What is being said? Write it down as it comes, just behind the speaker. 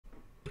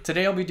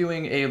Today I'll be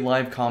doing a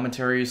live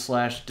commentary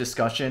 /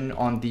 discussion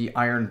on the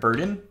Iron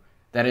Burden.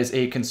 That is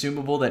a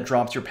consumable that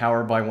drops your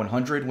power by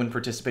 100 when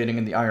participating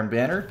in the Iron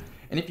Banner.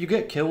 And if you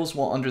get kills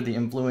while under the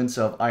influence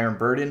of Iron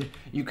Burden,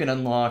 you can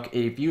unlock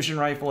a fusion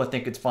rifle. I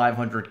think it's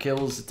 500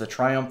 kills. It's a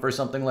triumph or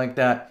something like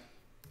that.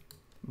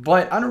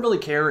 But I don't really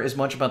care as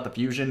much about the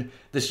fusion.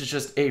 This is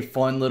just a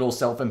fun little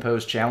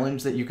self-imposed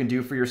challenge that you can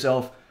do for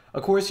yourself.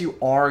 Of course, you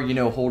are,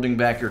 holding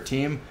back your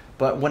team.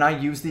 But when I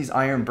use these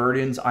Iron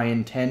Burdens, I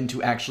intend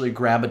to actually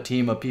grab a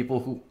team of people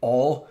who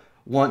all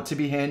want to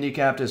be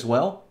handicapped as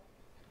well.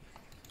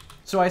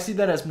 So I see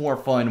that as more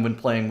fun when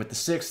playing with the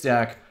 6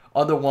 stack.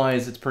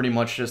 Otherwise, it's pretty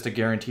much just a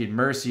guaranteed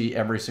mercy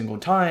every single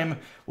time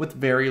with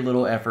very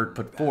little effort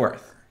put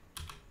forth.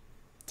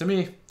 To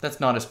me, that's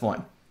not as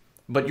fun.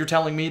 But you're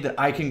telling me that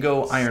I can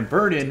go Iron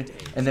Burden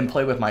and then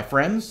play with my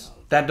friends?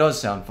 That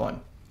does sound fun.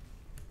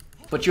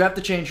 But you have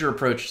to change your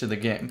approach to the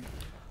game.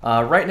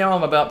 Right now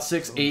I'm about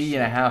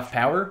 680.5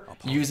 power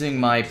using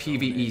my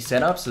PvE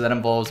setup, so that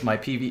involves my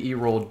PvE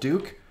role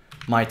Duke,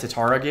 my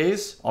Tatara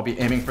Gaze. I'll be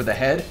aiming for the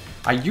head.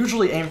 I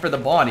usually aim for the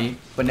body,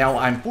 but now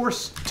I'm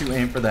forced to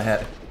aim for the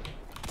head.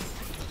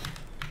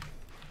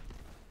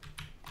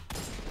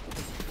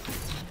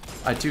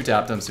 I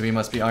 2-tapped him, so he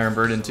must be Iron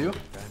Burden too.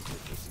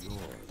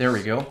 There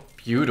we go.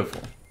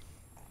 Beautiful.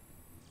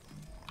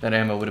 That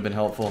ammo would have been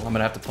helpful. I'm gonna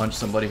have to punch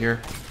somebody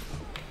here.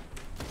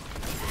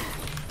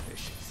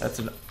 That's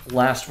a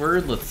last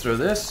word. Let's throw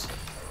this.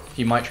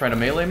 He might try to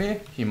melee me.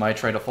 He might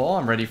try to fall.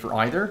 I'm ready for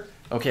either.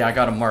 Okay, I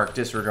got a mark.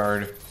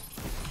 Disregard.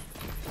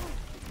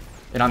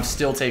 And I'm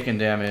still taking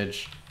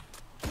damage.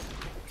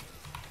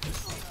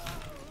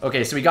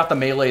 Okay, so we got the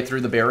melee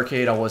through the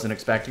barricade. I wasn't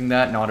expecting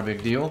that. Not a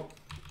big deal.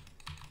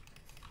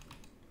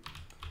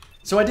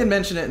 So I did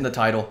mention it in the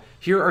title.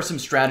 Here are some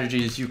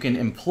strategies you can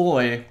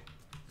employ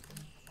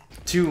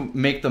to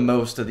make the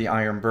most of the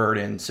Iron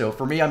Burden. So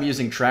for me, I'm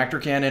using Tractor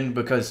Cannon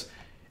because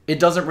it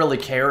doesn't really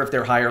care if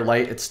they're high or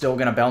light. It's still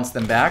going to bounce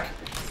them back.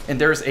 And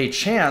there's a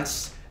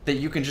chance that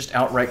you can just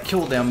outright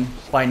kill them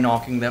by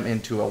knocking them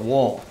into a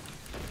wall.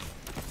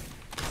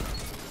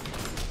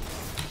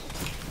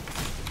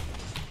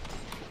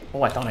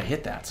 Oh, I thought I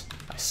hit that.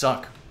 I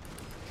suck.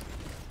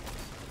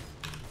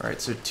 Alright,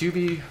 so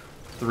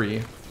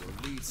 2v3.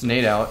 It's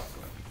nade out.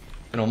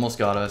 It almost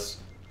got us.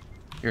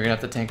 You're going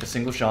to have to tank a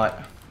single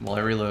shot while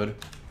I reload.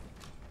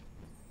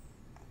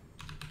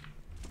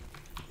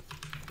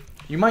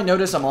 You might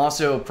notice I'm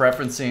also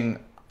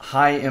preferencing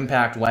high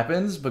impact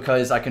weapons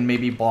because I can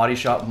maybe body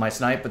shot with my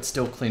snipe but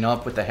still clean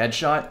up with the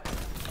headshot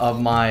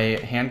of my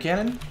hand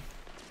cannon.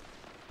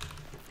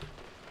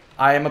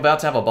 I am about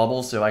to have a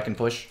bubble so I can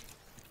push.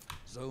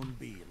 Zone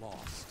B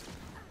lost.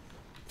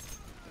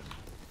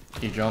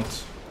 He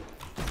jumped.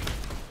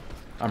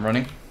 I'm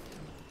running.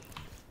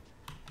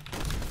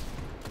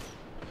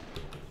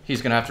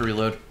 He's gonna have to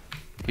reload.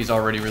 He's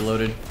already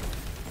reloaded.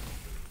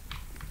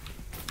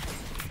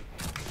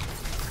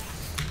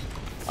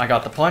 I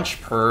got the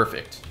punch.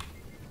 Perfect.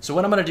 So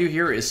what I'm going to do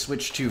here is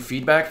switch to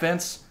feedback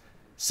fence.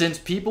 Since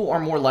people are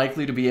more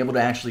likely to be able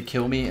to actually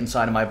kill me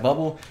inside of my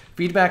bubble,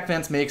 feedback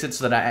fence makes it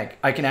so that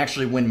I can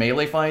actually win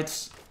melee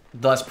fights,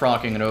 thus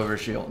proccing an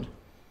overshield.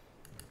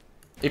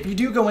 If you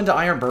do go into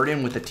Iron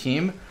Burden with a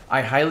team,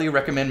 I highly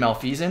recommend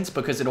Malfeasance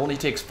because it only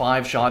takes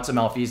 5 shots of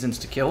Malfeasance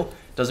to kill.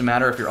 Doesn't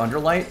matter if you're under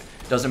light,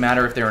 doesn't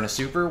matter if they're in a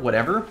super,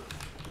 whatever.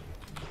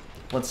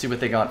 Let's see what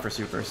they got for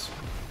supers.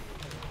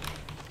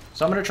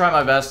 So I'm going to try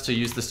my best to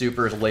use the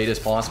super as late as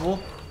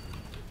possible.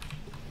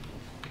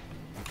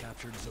 You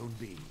captured Zone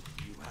B.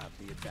 You have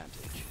the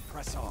advantage.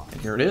 Press on.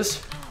 And here it is.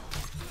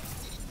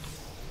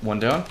 1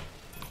 down.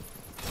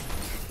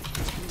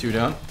 2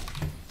 down.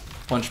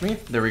 Punch me.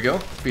 There we go.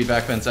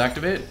 Feedback fence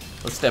activate.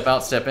 Let's step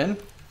out, step in.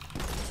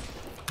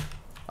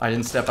 I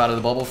didn't step out of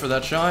the bubble for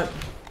that shot.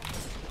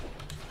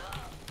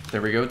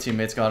 There we go.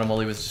 Teammates got him while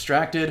he was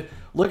distracted.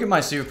 Look at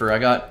my super. I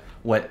got,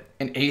 what,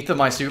 1/8 of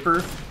my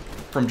super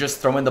from just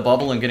throwing the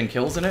bubble and getting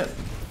kills in it.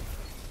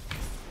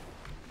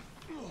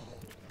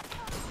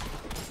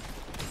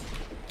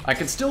 I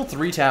can still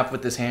 3-tap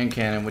with this hand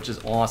cannon, which is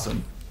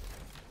awesome.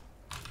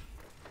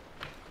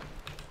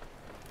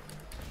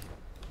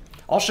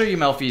 I'll show you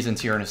Malfeasance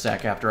here in a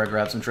sec after I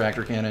grab some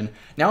Tractor Cannon.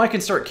 Now I can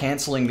start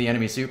canceling the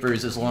enemy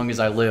supers as long as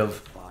I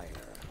live.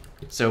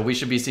 So we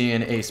should be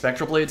seeing a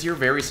Spectral Blades here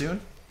very soon.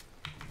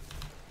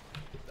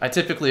 I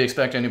typically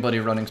expect anybody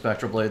running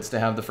Spectral Blades to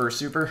have the first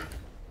super.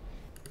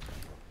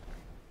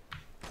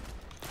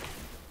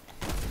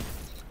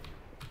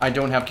 I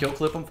don't have kill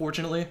clip,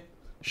 unfortunately.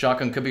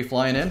 Shotgun could be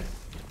flying in.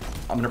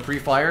 I'm going to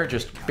pre-fire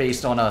just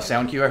based on a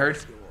sound cue I heard.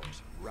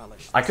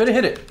 I could have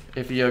hit it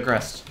if he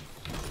aggressed.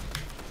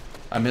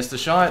 I missed the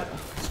shot.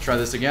 Let's try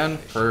this again.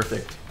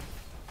 Perfect.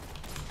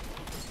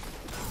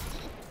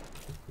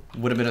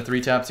 Would have been a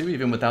 3-tap too,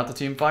 even without the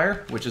team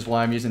fire, which is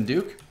why I'm using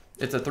Duke.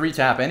 It's a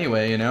 3-tap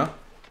anyway,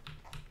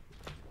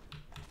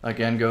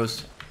 Again,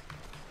 goes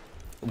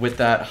with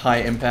that high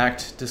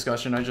impact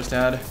discussion I just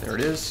had. There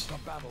it is. The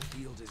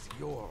battlefield is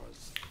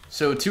yours.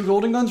 So 2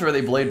 golden guns, or are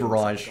they blade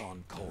barrage?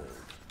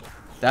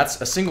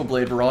 That's a single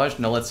blade barrage.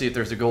 Now let's see if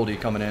there's a Goldie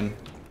coming in.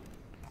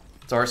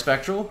 Star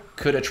Spectral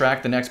could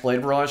attract the next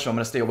Blade Barrage, so I'm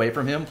going to stay away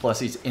from him. Plus,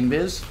 he's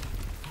invis.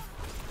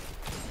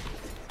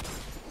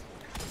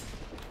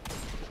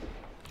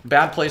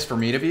 Bad place for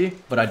me to be,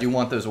 but I do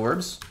want those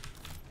orbs.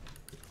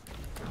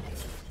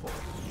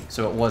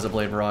 So it was a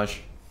Blade Barrage.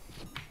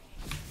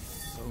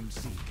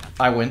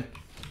 I win.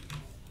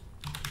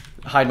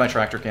 Hide my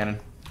Tractor Cannon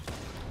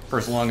for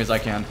as long as I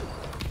can.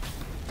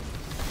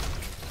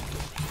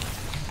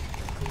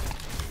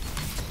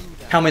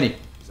 How many?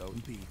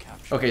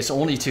 Okay, so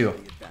only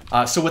 2.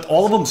 So with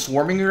all of them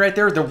swarming me right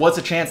there was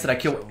a chance that I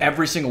kill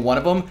every single one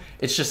of them.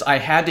 It's just I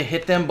had to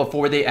hit them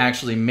before they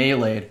actually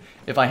meleeed.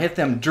 If I hit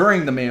them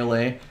during the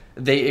melee,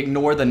 they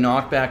ignore the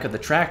knockback of the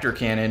Tractor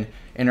Cannon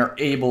and are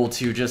able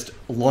to just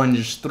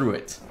lunge through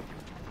it.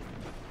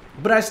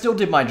 But I still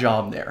did my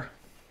job there.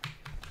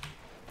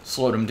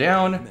 Slowed them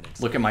down.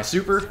 Look at my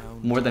super.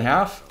 More than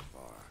half.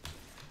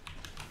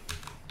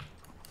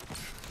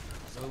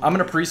 I'm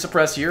going to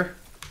pre-suppress here.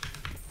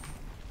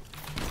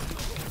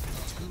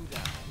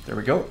 There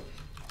we go.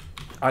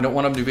 I don't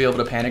want him to be able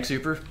to panic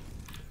super.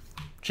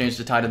 Change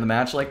the tide of the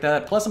match like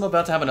that. Plus, I'm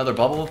about to have another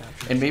bubble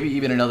and maybe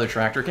even another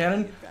Tractor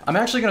Cannon. I'm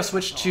actually going to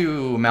switch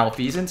to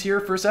Malfeasance here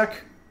for a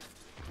sec.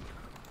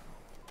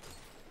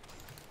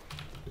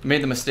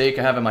 Made the mistake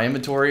I have in my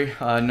inventory,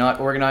 not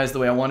organized the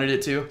way I wanted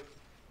it to.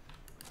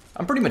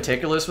 I'm pretty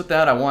meticulous with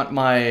that. I want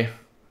my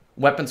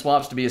weapon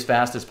swaps to be as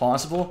fast as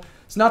possible.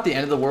 It's not the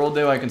end of the world,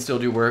 though. I can still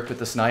do work with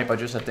the snipe. I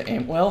just have to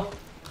aim well.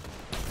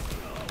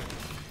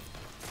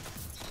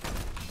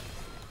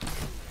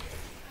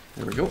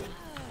 There we go.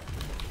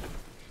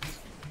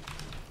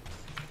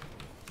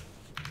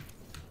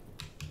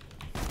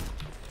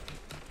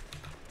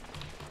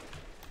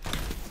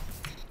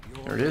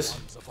 There it is.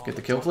 Get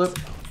the kill clip.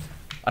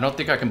 I don't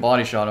think I can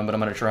body shot him, but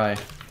I'm going to try.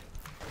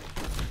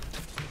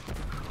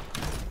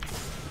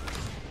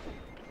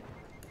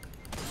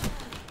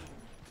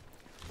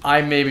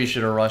 I maybe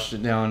should have rushed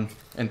it down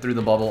and threw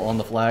the bubble on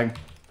the flag.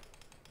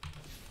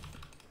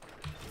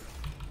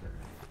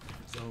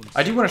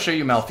 I do want to show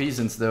you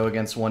Malfeasance, though,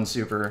 against one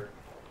super.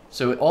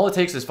 So all it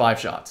takes is 5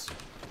 shots.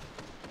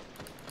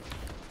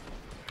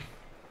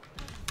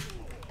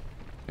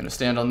 Gonna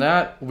stand on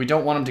that. We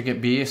don't want him to get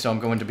B, so I'm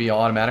going to B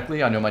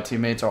automatically. I know my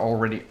teammates are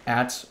already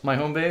at my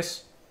home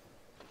base.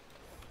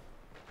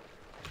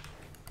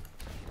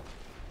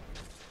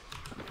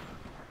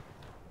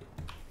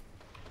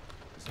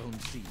 Zone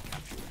C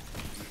captured.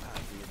 You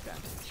have the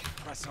advantage.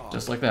 Press on.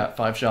 Just like that,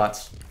 5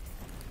 shots.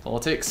 That's all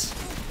it takes.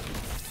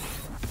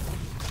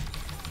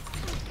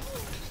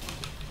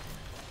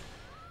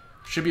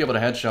 Should be able to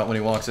headshot when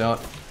he walks out.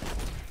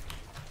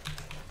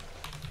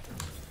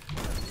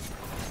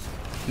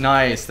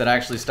 Nice, that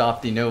actually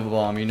stopped the Nova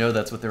Bomb. You know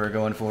that's what they were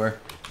going for.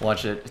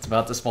 Watch it. It's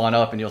about to spawn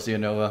up and you'll see a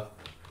Nova.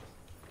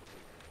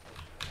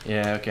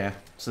 Yeah, okay.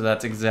 So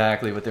that's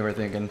exactly what they were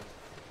thinking.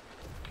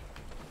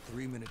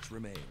 3 minutes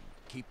remain.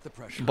 Keep the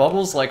pressure.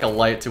 Bubble's like a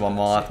light to a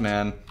moth,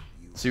 man.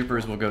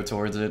 Supers will go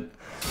towards it.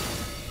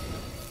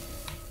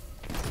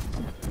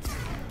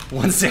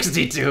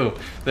 162.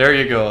 There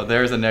you go.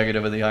 There's a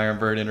negative of the Iron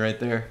Burden right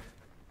there.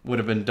 Would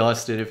have been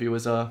dusted if he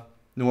was a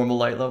normal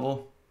light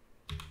level.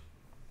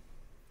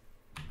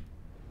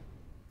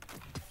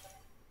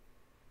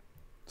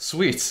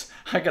 Sweet.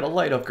 I got a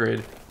light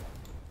upgrade.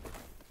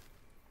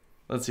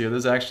 Let's see.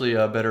 There's actually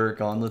a better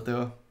gauntlet,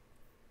 though.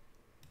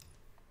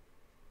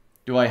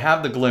 Do I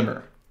have the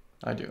Glimmer?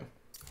 I do.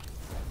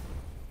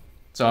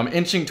 So I'm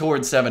inching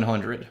towards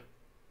 700.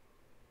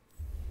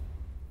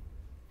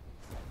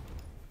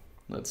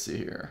 Let's see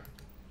here.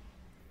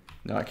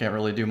 No, I can't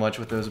really do much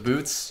with those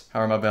boots.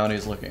 How are my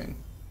bounties looking?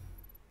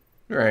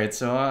 Alright,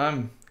 so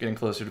I'm getting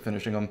closer to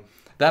finishing them.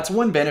 That's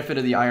one benefit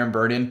of the Iron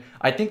Burden.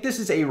 I think this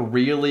is a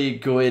really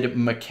good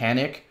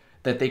mechanic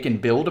that they can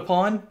build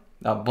upon.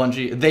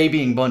 Bungie, they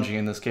being Bungie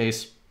in this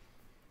case.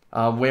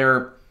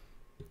 Where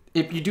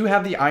if you do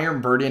have the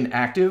Iron Burden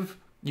active,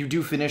 you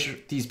do finish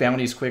these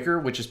bounties quicker,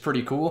 which is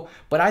pretty cool.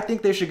 But I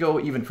think they should go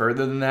even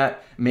further than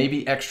that.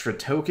 Maybe extra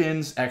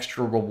tokens,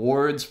 extra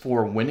rewards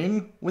for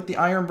winning with the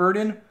Iron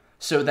Burden,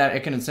 so that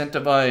it can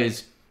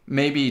incentivize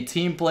maybe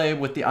team play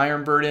with the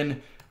Iron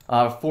Burden.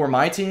 For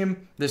my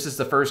team, this is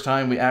the first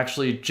time we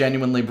actually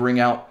genuinely bring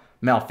out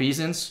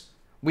Malfeasance.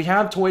 We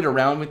have toyed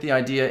around with the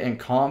idea in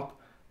comp,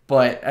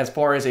 but as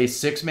far as a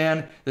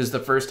 6-man, this is the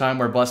first time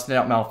we're busting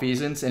out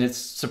Malfeasance, and it's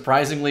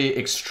surprisingly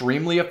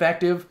extremely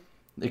effective.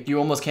 Like, you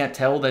almost can't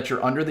tell that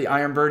you're under the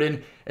Iron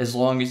Burden as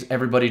long as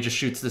everybody just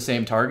shoots the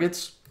same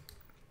targets.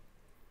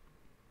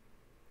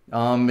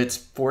 It's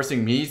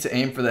forcing me to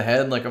aim for the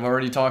head like I've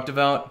already talked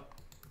about.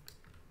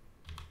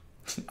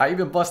 I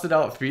even busted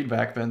out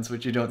feedback vents,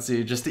 which you don't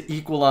see, just to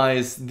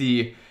equalize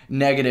the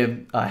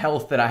negative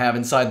health that I have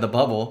inside the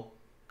bubble.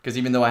 Because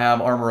even though I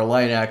have Armor of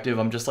Light active,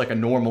 I'm just like a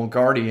normal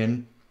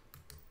Guardian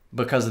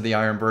because of the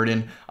Iron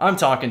Burden. I'm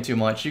talking too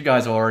much. You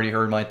guys have already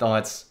heard my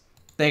thoughts.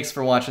 Thanks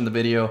for watching the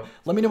video.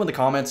 Let me know in the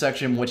comment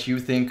section what you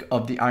think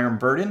of the Iron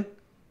Burden,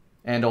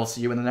 and I'll see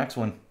you in the next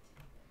one.